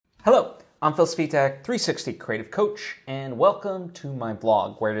Hello, I'm Svitek, 360 Creative Coach, and welcome to my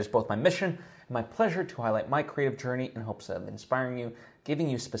vlog, where it is both my mission and my pleasure to highlight my creative journey in hopes of inspiring you, giving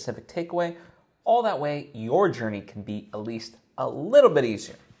you a specific takeaway, all that way your journey can be at least a little bit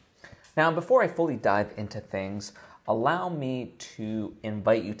easier. Now, before I fully dive into things, allow me to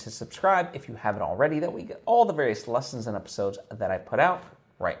invite you to subscribe if you haven't already, that we get all the various lessons and episodes that I put out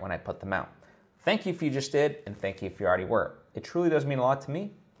right when I put them out. Thank you if you just did, and thank you if you already were. It truly does mean a lot to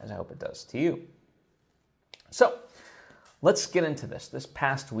me, as I hope it does to you. So, let's get into this. This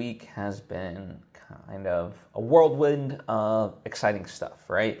past week has been kind of a whirlwind of exciting stuff,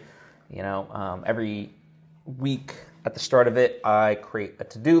 right? You know, every week at the start of it, I create a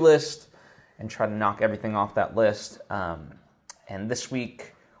to-do list and try to knock everything off that list. And this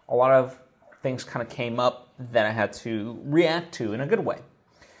week, a lot of things kind of came up that I had to react to in a good way.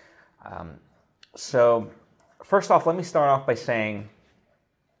 So, first off, let me start off by saying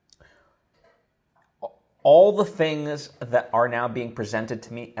all the things that are now being presented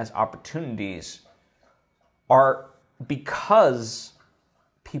to me as opportunities are because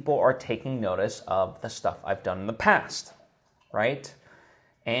people are taking notice of the stuff I've done in the past, right?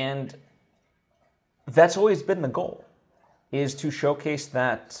 And that's always been the goal, is to showcase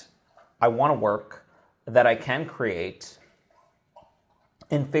that I want to work, that I can create,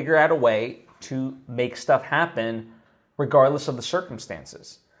 and figure out a way to make stuff happen regardless of the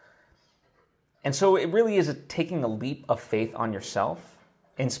circumstances. And so it really is taking a leap of faith on yourself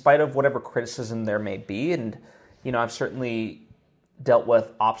in spite of whatever criticism there may be. And, you know, I've certainly dealt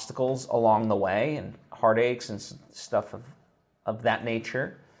with obstacles along the way and heartaches and stuff of that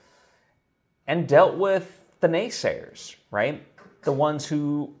nature, and dealt with the naysayers, right? The ones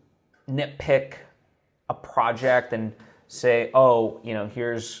who nitpick a project and say, oh, you know,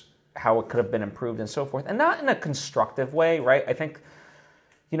 here's how it could have been improved and so forth. And not in a constructive way, right? I think,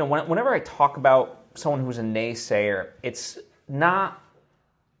 you know, whenever I talk about someone who's a naysayer, it's not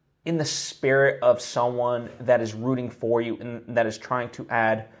in the spirit of someone that is rooting for you and that is trying to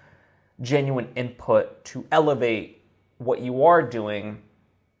add genuine input to elevate what you are doing.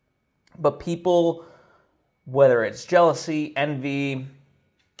 But people, whether it's jealousy, envy,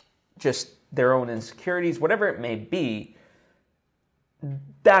 just their own insecurities, whatever it may be,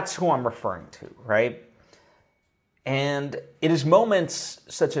 that's who I'm referring to, right? And it is moments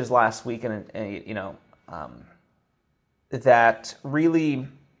such as last week, that really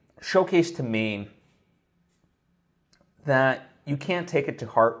showcased to me that you can't take it to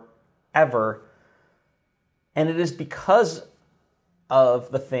heart ever. And it is because of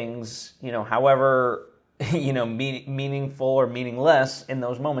the things, you know, however, you know, meaningful or meaningless in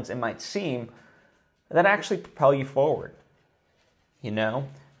those moments it might seem, that actually propel you forward. You know,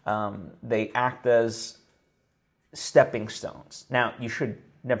 they act as stepping stones. Now, you should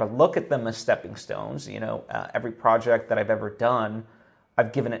never look at them as stepping stones. You know, every project that I've ever done,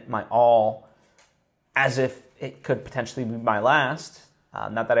 I've given it my all as if it could potentially be my last.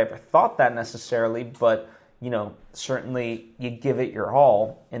 Not that I ever thought that necessarily, but, you know, certainly you give it your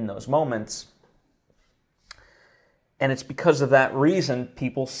all in those moments. And it's because of that reason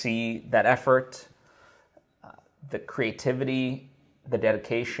people see that effort, the creativity, the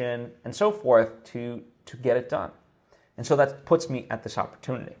dedication, and so forth to get it done. And so that puts me at this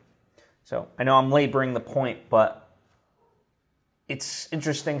opportunity. So I know I'm laboring the point, but it's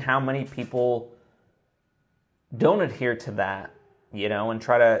interesting how many people don't adhere to that, you know, and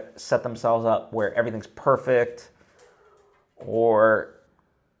try to set themselves up where everything's perfect, or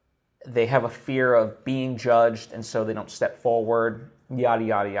they have a fear of being judged and so they don't step forward, yada,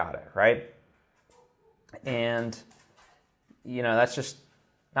 yada, yada, right? And, you know, that's just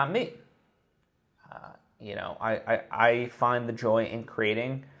not me. You know, I find the joy in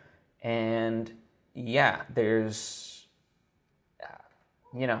creating, and yeah, there's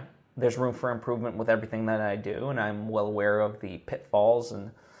room for improvement with everything that I do, and I'm well aware of the pitfalls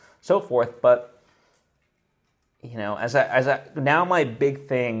and so forth. But, you know, now my big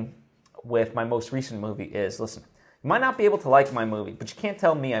thing with my most recent movie is, listen, you might not be able to like my movie, but you can't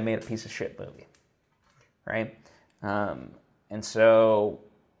tell me I made a piece of shit movie, right?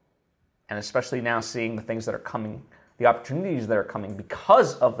 And especially now seeing the things that are coming, the opportunities that are coming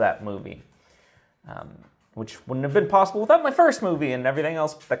because of that movie, which wouldn't have been possible without my first movie and everything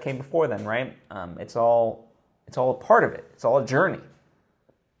else that came before then, right? It's all a part of it. It's all a journey.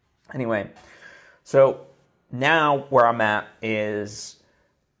 Anyway, so now where I'm at is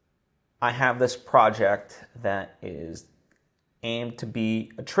I have this project that is aimed to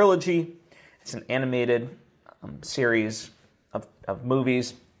be a trilogy. It's an animated series of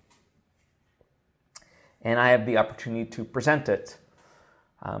movies. And I have the opportunity to present it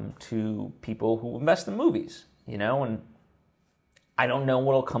to people who invest in movies, and I don't know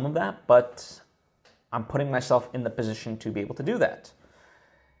what'll come of that, but I'm putting myself in the position to be able to do that.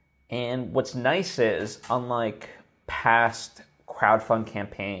 And what's nice is, unlike past crowdfund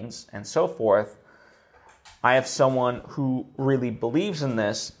campaigns and so forth, I have someone who really believes in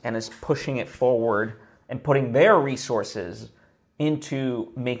this and is pushing it forward and putting their resources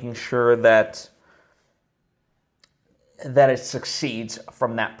into making sure that it succeeds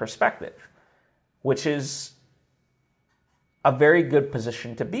from that perspective, which is a very good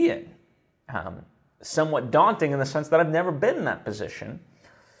position to be in. Somewhat daunting in the sense that I've never been in that position,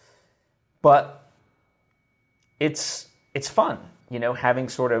 but it's fun, having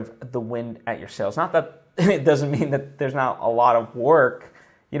sort of the wind at your sails. Not that it doesn't mean that there's not a lot of work.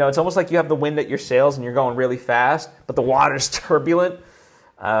 It's almost like you have the wind at your sails and you're going really fast, but the water's turbulent.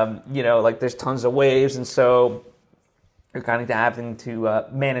 Like there's tons of waves, and so you're kind of having to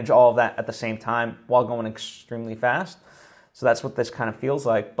manage all of that at the same time while going extremely fast. So that's what this kind of feels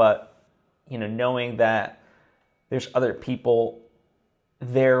like. But, knowing that there's other people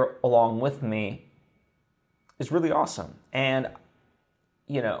there along with me is really awesome. And,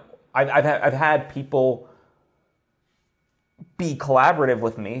 I've had people be collaborative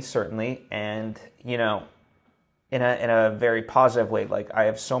with me, certainly, and, in a very positive way. Like, I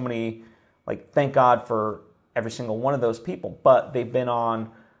have so many, thank God for every single one of those people, but they've been on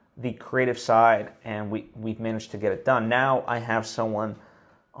the creative side, and we've managed to get it done. Now I have someone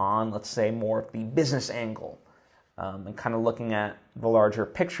on, let's say, more of the business angle, and kind of looking at the larger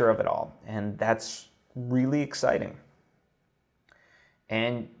picture of it all, and that's really exciting.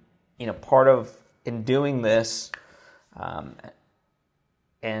 And part of in doing this,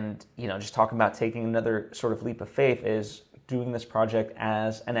 and just talking about taking another sort of leap of faith, is doing this project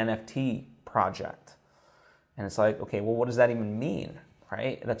as an NFT project. And it's like, okay, well, what does that even mean,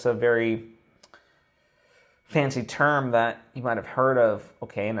 right? That's a very fancy term that you might have heard of,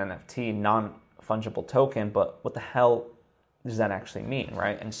 okay, an NFT, non-fungible token, but what the hell does that actually mean,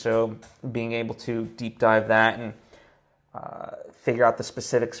 right? And so being able to deep dive that and figure out the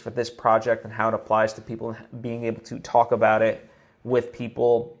specifics for this project and how it applies to people, being able to talk about it with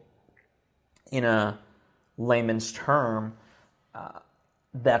people in a layman's term,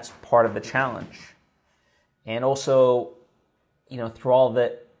 that's part of the challenge. And also, through all of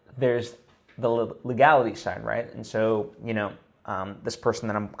it, there's the legality side, right? And so, this person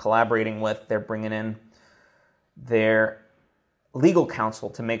that I'm collaborating with, they're bringing in their legal counsel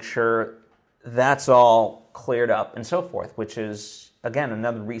to make sure that's all cleared up and so forth, which is, again,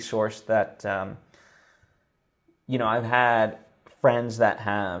 another resource that, I've had friends that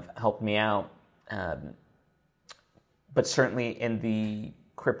have helped me out, but certainly in the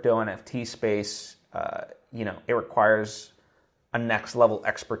crypto NFT space, it requires a next level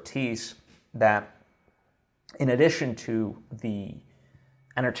expertise that, in addition to the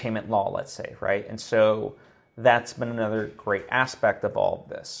entertainment law, let's say, right? And so that's been another great aspect of all of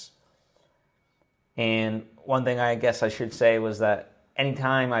this. And one thing I guess I should say was that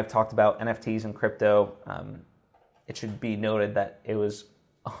anytime I've talked about NFTs and crypto, it should be noted that it was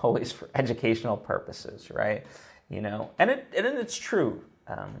always for educational purposes, right? And it's true,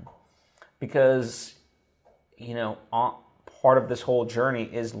 because part of this whole journey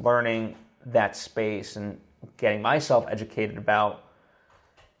is learning that space and getting myself educated about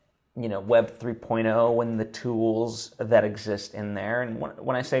Web 3.0 and the tools that exist in there. And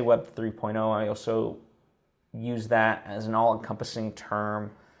when I say Web 3.0, I also use that as an all-encompassing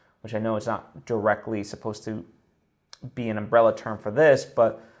term, which I know it's not directly supposed to be an umbrella term for this,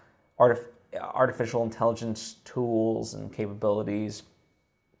 but artificial intelligence tools and capabilities,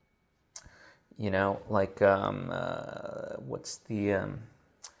 what's the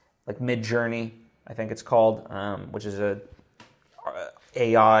Mid-Journey, I think it's called, which is a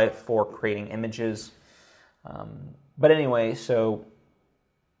AI for creating images. But anyway, so,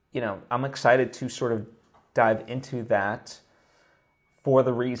 I'm excited to sort of dive into that for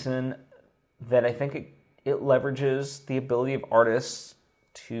the reason that I think it leverages the ability of artists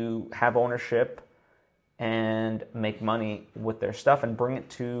to have ownership and make money with their stuff and bring it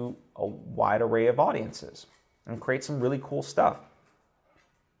to a wide array of audiences and create some really cool stuff,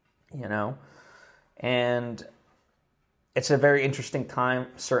 and it's a very interesting time,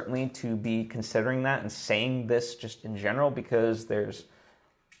 certainly, to be considering that and saying this just in general, because there's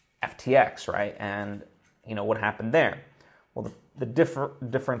FTX, right? And, what happened there? Well, the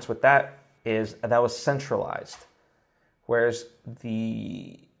difference with that is that was centralized, whereas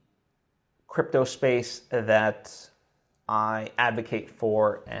the crypto space that I advocate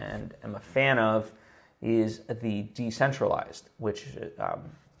for and am a fan of is the decentralized, which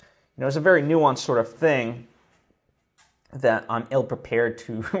it's a very nuanced sort of thing that I'm ill prepared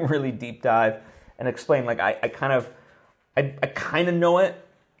to really deep dive and explain. Like I kind of know it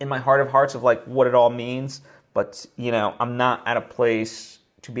in my heart of hearts of like what it all means, but I'm not at a place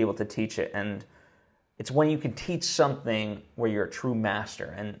to be able to teach it. And it's when you can teach something where you're a true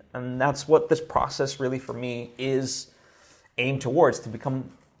master, and that's what this process really for me is aimed towards, to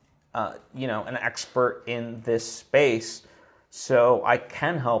become an expert in this space, so I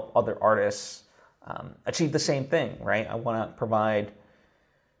can help other artists achieve the same thing, right? I want to provide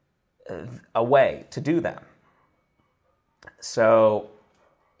a way to do that. So,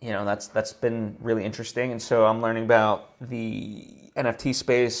 that's been really interesting. And so I'm learning about the NFT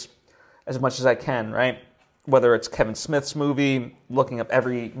space as much as I can, right? Whether it's Kevin Smith's movie, looking up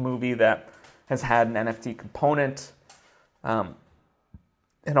every movie that has had an NFT component, and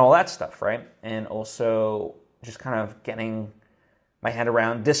all that stuff, right? And also just kind of getting my head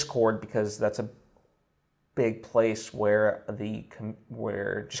around Discord, because that's a big place where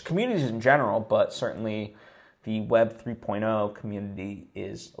where just communities in general, but certainly the Web 3.0 community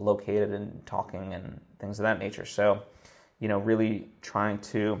is located, and talking and things of that nature. So, really trying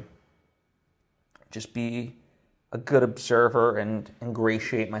to just be a good observer and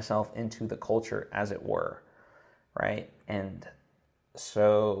ingratiate myself into the culture, as it were, right? And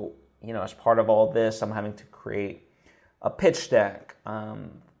so, as part of all this, I'm having to create a pitch deck,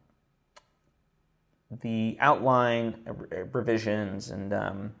 the outline revisions,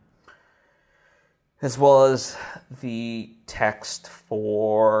 and as well as the text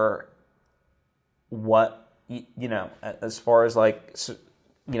for what, as far as like,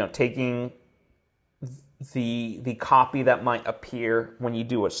 taking the copy that might appear when you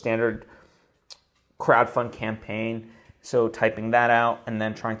do a standard crowdfund campaign. So typing that out and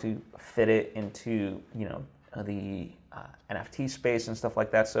then trying to fit it into, the NFT space and stuff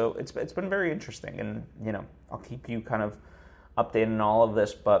like that. So it's been very interesting, and, I'll keep you kind of updated on all of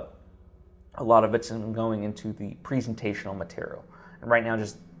this, but a lot of it's going into the presentational material. And right now,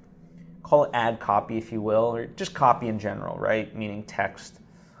 just call it ad copy, if you will, or just copy in general, right? Meaning text,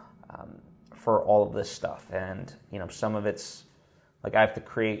 for all of this stuff. And, some of it's like I have to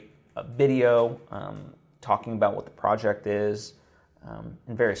create a video talking about what the project is, and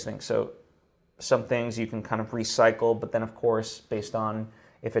various things. So some things you can kind of recycle, but then of course, based on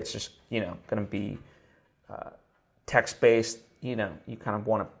if it's just, going to be text-based, you kind of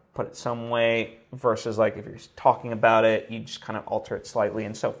want to put it some way, versus like if you're talking about it, you just kind of alter it slightly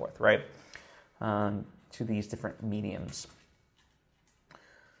and so forth, right? To these different mediums.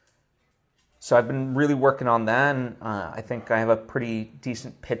 So I've been really working on that, and I think I have a pretty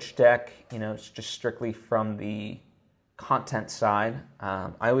decent pitch deck. It's just strictly from the content side.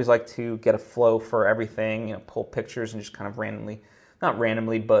 I always like to get a flow for everything, pull pictures and just kind of not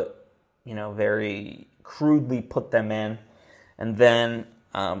randomly, but, very crudely put them in. And then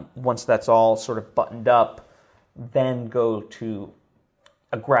once that's all sort of buttoned up, then go to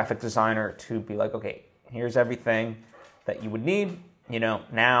a graphic designer to be like, okay, here's everything that you would need.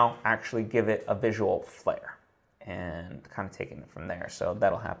 Now actually give it a visual flair, and kind of taking it from there. So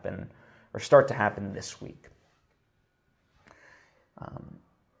that'll happen, or start to happen, this week.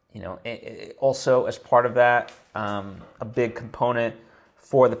 Also as part of that, a big component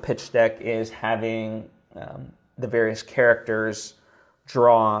for the pitch deck is having the various characters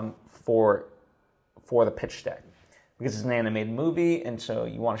drawn for the pitch deck, because it's an animated movie, and so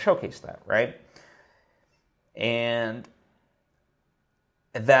you want to showcase that, right? And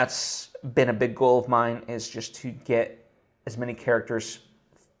that's been a big goal of mine, is just to get as many characters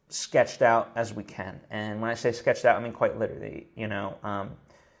sketched out as we can. And when I say sketched out, I mean quite literally.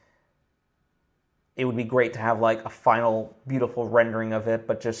 It would be great to have like a final beautiful rendering of it,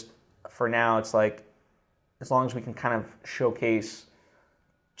 but just for now, it's like, as long as we can kind of showcase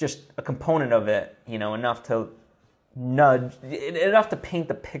just a component of it, enough to paint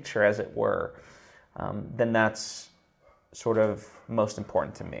the picture, as it were, then that's sort of most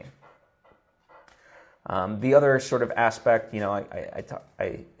important to me. The other sort of aspect,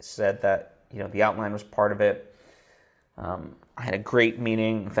 I said that, the outline was part of it. I had a great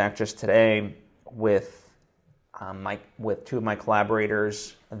meeting, in fact, just today with two of my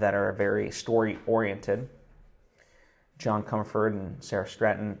collaborators that are very story oriented, John Comfort and Sarah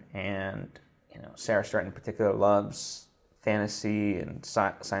Stratton. And Sarah Stratton in particular loves fantasy and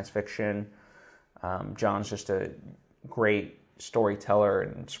science fiction. John's just a great storyteller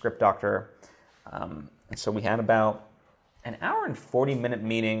and script doctor. And so we had about an hour and 40-minute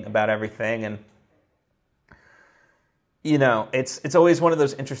meeting about everything. And, it's always one of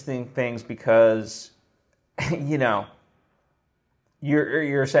those interesting things, because,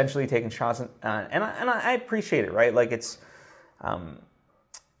 you're essentially taking shots, and I appreciate it, right? Like it's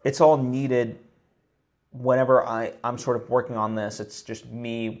all needed whenever I'm sort of working on this. It's just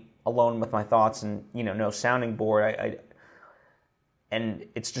me alone with my thoughts, and no sounding board. And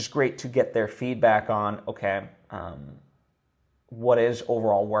it's just great to get their feedback on, okay, what is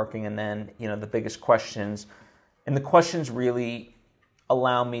overall working, and then the biggest questions, and the questions really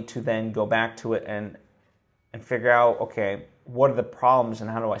allow me to then go back to it and figure out, okay, what are the problems and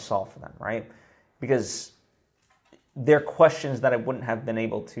how do I solve for them, right? Because they're questions that I wouldn't have been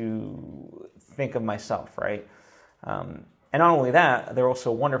able to think of myself, right? And not only that, they're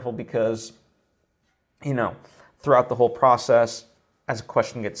also wonderful because, throughout the whole process, as a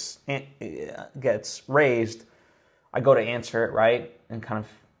question gets raised, I go to answer it, right? And kind of,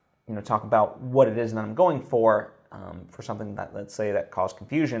 talk about what it is that I'm going for something that, let's say, that caused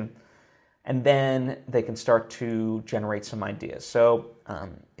confusion. And then they can start to generate some ideas. So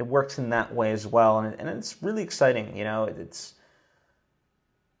it works in that way as well, and it's really exciting. It's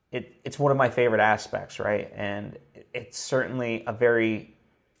one of my favorite aspects, right? And it's certainly a very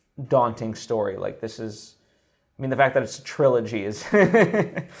daunting story. Like the fact that it's a trilogy is,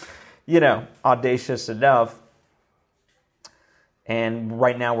 audacious enough. And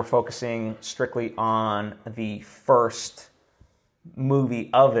right now we're focusing strictly on the first movie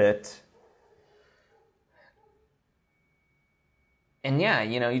of it. And yeah,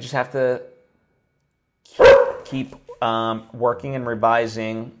 you just have to keep working and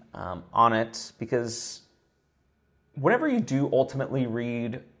revising on it, because whenever you do ultimately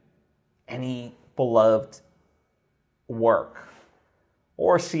read any beloved work,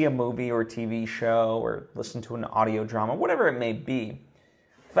 or see a movie or a TV show, or listen to an audio drama, whatever it may be,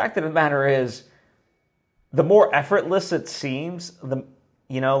 the fact of the matter is, the more effortless it seems, the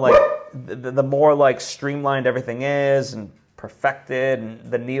more like streamlined everything is and perfected,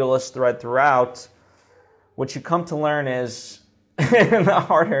 and the needleless thread throughout. What you come to learn is the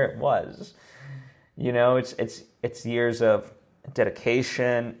harder it was. It's years of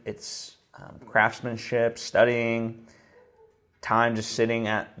dedication, it's craftsmanship, studying, time just sitting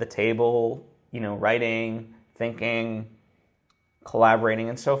at the table, writing, thinking, collaborating,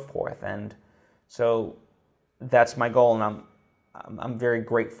 and so forth. And so that's my goal, and I'm very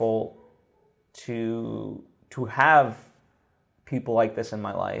grateful to have people like this in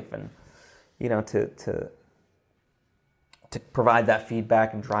my life, and to provide that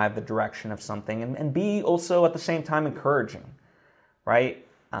feedback and drive the direction of something, and be also at the same time encouraging, right?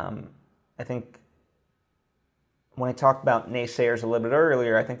 I think when I talked about naysayers a little bit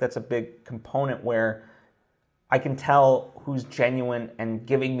earlier, I think that's a big component where I can tell who's genuine and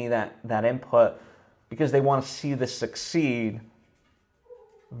giving me that input because they want to see this succeed,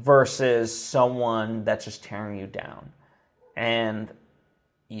 versus someone that's just tearing you down. And,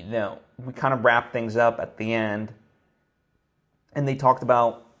 we kind of wrap things up at the end, and they talked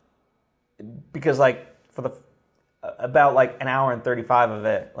about, because about an hour and 35 of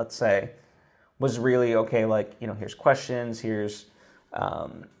it, let's say, was really, okay, here's questions, here's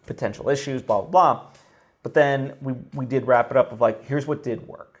potential issues, blah, blah, blah. But then we did wrap it up of here's what did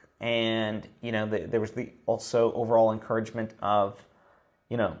work. And, there was the also overall encouragement of,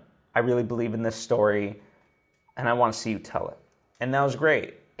 I really believe in this story and I want to see you tell it. And that was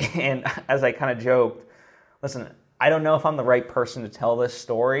great. And as I kind of joked, listen, I don't know if I'm the right person to tell this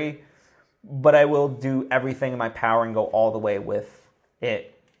story, but I will do everything in my power and go all the way with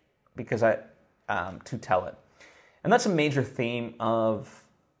it because to tell it. And that's a major theme of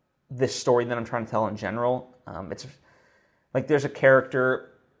this story that I'm trying to tell in general. It's there's a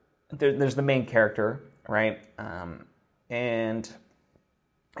character, there's the main character, right? And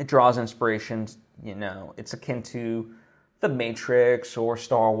it draws inspirations, it's akin to The Matrix or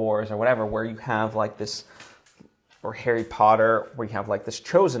Star Wars or whatever, where you have this, or Harry Potter, where you have this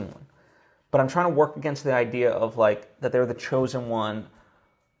chosen one. But I'm trying to work against the idea of that they're the chosen one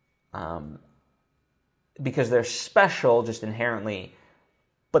because they're special just inherently,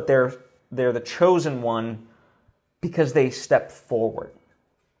 but they're the chosen one because they stepped forward,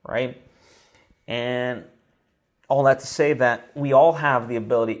 right? And all that to say that we all have the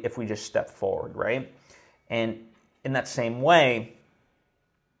ability if we just step forward, right? And in that same way,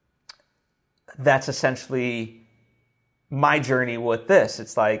 that's essentially my journey with this.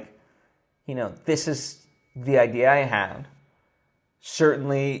 It's this is the idea I had.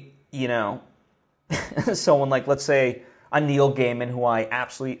 Certainly, someone let's say, a Neil Gaiman, who I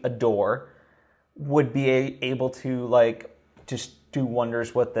absolutely adore, would be able to, just do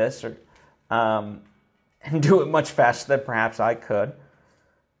wonders with this, or and do it much faster than perhaps I could.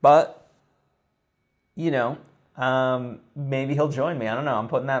 But, maybe he'll join me. I don't know. I'm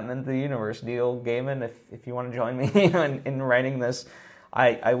putting that into the universe. Neil Gaiman, if you want to join me in writing this,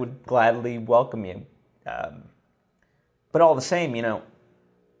 I would gladly welcome you. But all the same,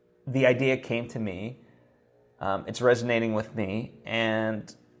 the idea came to me. It's resonating with me,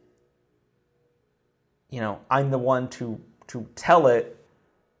 and I'm the one to tell it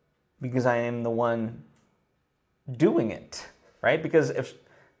because I am the one doing it, right? Because if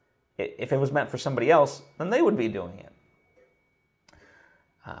it was meant for somebody else, then they would be doing it.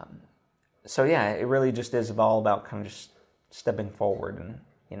 So yeah, it really just is all about kind of just stepping forward, and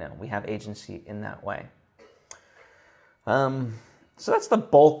we have agency in that way. So that's the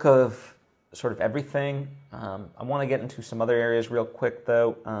bulk of sort of everything. I want to get into some other areas real quick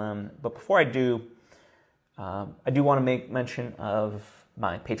though. But before I do want to make mention of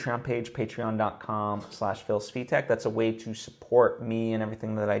my Patreon page, patreon.com/Phil Svitek. That's a way to support me and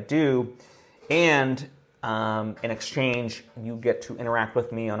everything that I do. And in exchange, you get to interact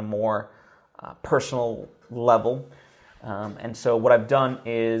with me on a more personal level. And so what I've done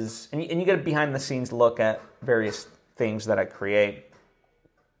is, and you get a behind the scenes look at various things that I create.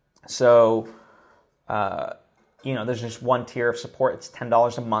 So, there's just one tier of support. It's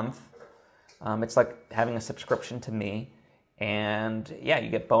 $10 a month. It's like having a subscription to me. And yeah, you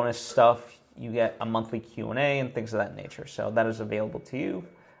get bonus stuff. You get a monthly Q&A and things of that nature. So that is available to you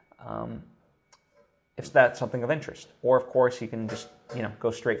if that's something of interest. Or of course, you can just,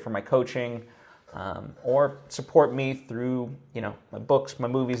 go straight for my coaching or support me through, my books, my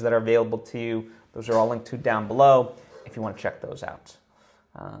movies that are available to you. Those are all linked to down below if you want to check those out.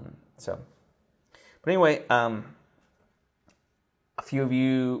 But anyway, a few of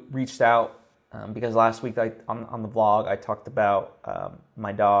you reached out because last week on the vlog I talked about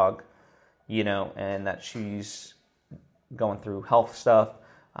my dog, and that she's going through health stuff.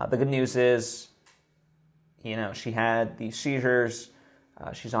 The good news is, she had these seizures.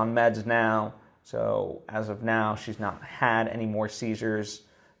 She's on meds now, so as of now, she's not had any more seizures.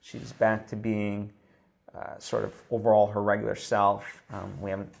 She's back to being sort of overall her regular self. We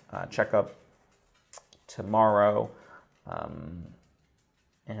have a checkup tomorrow.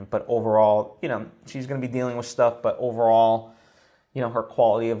 But overall, she's going to be dealing with stuff, but overall, her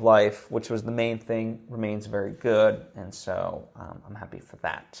quality of life, which was the main thing, remains very good. And so I'm happy for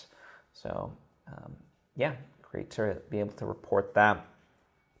that. So, yeah, great to be able to report that.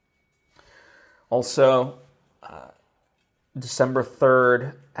 Also, December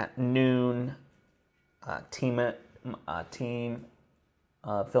 3rd at noon, team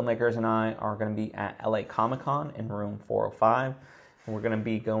filmmakers and I are going to be at LA Comic-Con in room 405. And we're going to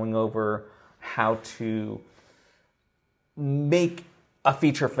be going over how to make a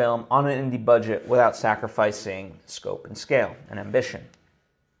feature film on an indie budget without sacrificing scope and scale and ambition.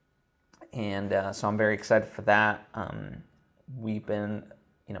 And so I'm very excited for that. We've been,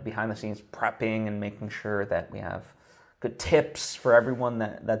 behind the scenes prepping and making sure that we have good tips for everyone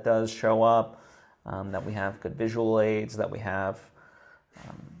that does show up, that we have good visual aids, that we have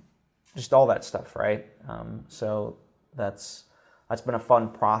just all that stuff, right? So that's been a fun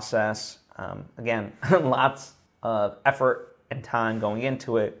process. Again, lots of effort and time going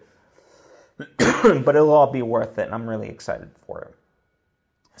into it, but it'll all be worth it, and I'm really excited for it.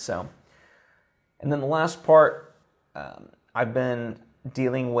 So, and then the last part, I've been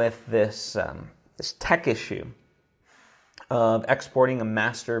dealing with this tech issue of exporting a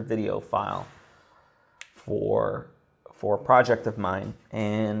master video file for a project of mine,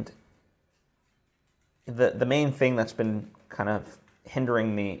 and the main thing that's been kind of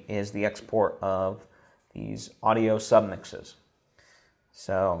hindering me is the export of these audio submixes.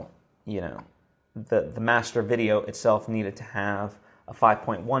 So, the master video itself needed to have a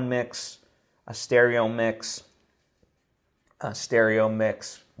 5.1 mix, a stereo mix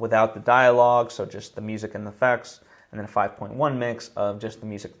without the dialogue, so just the music and the effects, and then a 5.1 mix of just the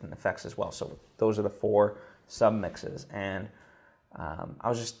music and effects as well. So those are the 4 submixes. And I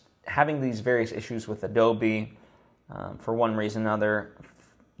was just having these various issues with Adobe for one reason or another,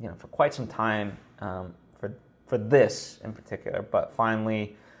 for quite some time, for this in particular. But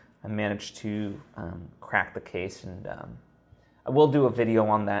finally, I managed to crack the case, and I will do a video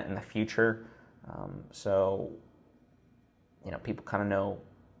on that in the future. So, people kind of know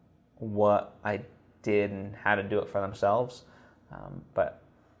what I did and how to do it for themselves. But,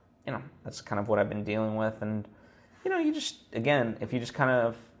 that's kind of what I've been dealing with. And, you just, again, if you just kind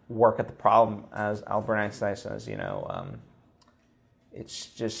of work at the problem, as Albert Einstein says, it's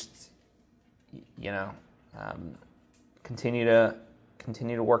just, continue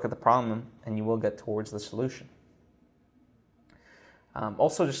to work at the problem, and you will get towards the solution.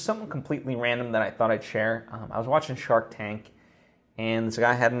 Also, just something completely random that I thought I'd share. I was watching Shark Tank, and this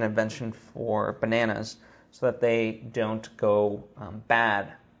guy had an invention for bananas so that they don't go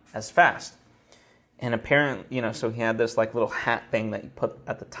bad as fast. And apparently, so he had this like little hat thing that you put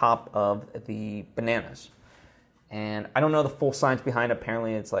at the top of the bananas. And I don't know the full science behind it.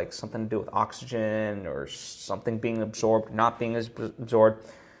 Apparently, it's like something to do with oxygen or something being absorbed, not being absorbed.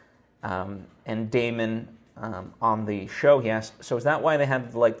 And Damon, on the show, he asked, so is that why they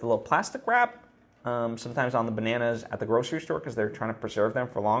have like the little plastic wrap sometimes on the bananas at the grocery store because they're trying to preserve them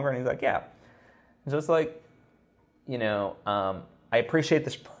for longer? And he's like, yeah. And so it's like, I appreciate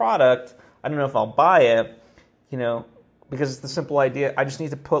this product. I don't know if I'll buy it, because it's the simple idea. I just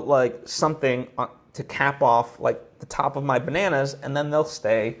need to put like something to cap off like the top of my bananas, and then they'll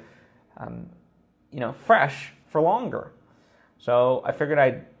stay, fresh for longer. So I figured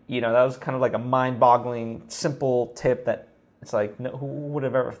that was kind of like a mind-boggling, simple tip that it's like, no, who would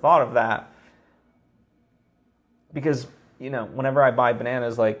have ever thought of that? Because, whenever I buy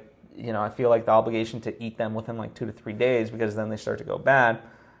bananas, like, I feel like the obligation to eat them within like 2 to 3 days because then they start to go bad.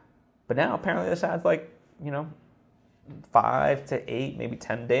 But now apparently this adds like, 5 to 8, maybe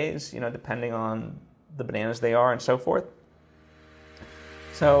 10 days, depending on the bananas they are and so forth.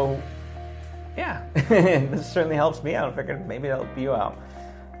 So, yeah, this certainly helps me out. I figured maybe it'll help you out.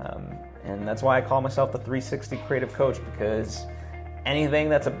 And that's why I call myself the 360 Creative Coach, because anything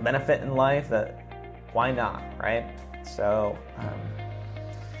that's a benefit in life, why not, right? So,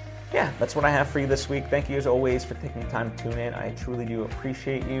 that's what I have for you this week. Thank you, as always, for taking the time to tune in. I truly do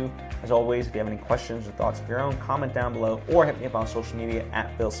appreciate you. As always, if you have any questions or thoughts of your own, comment down below or hit me up on social media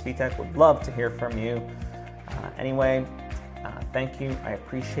at Svitek. Would love to hear from you. Anyway, thank you. I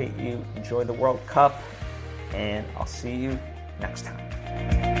appreciate you. Enjoy the World Cup, and I'll see you next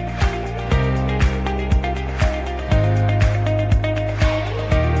time.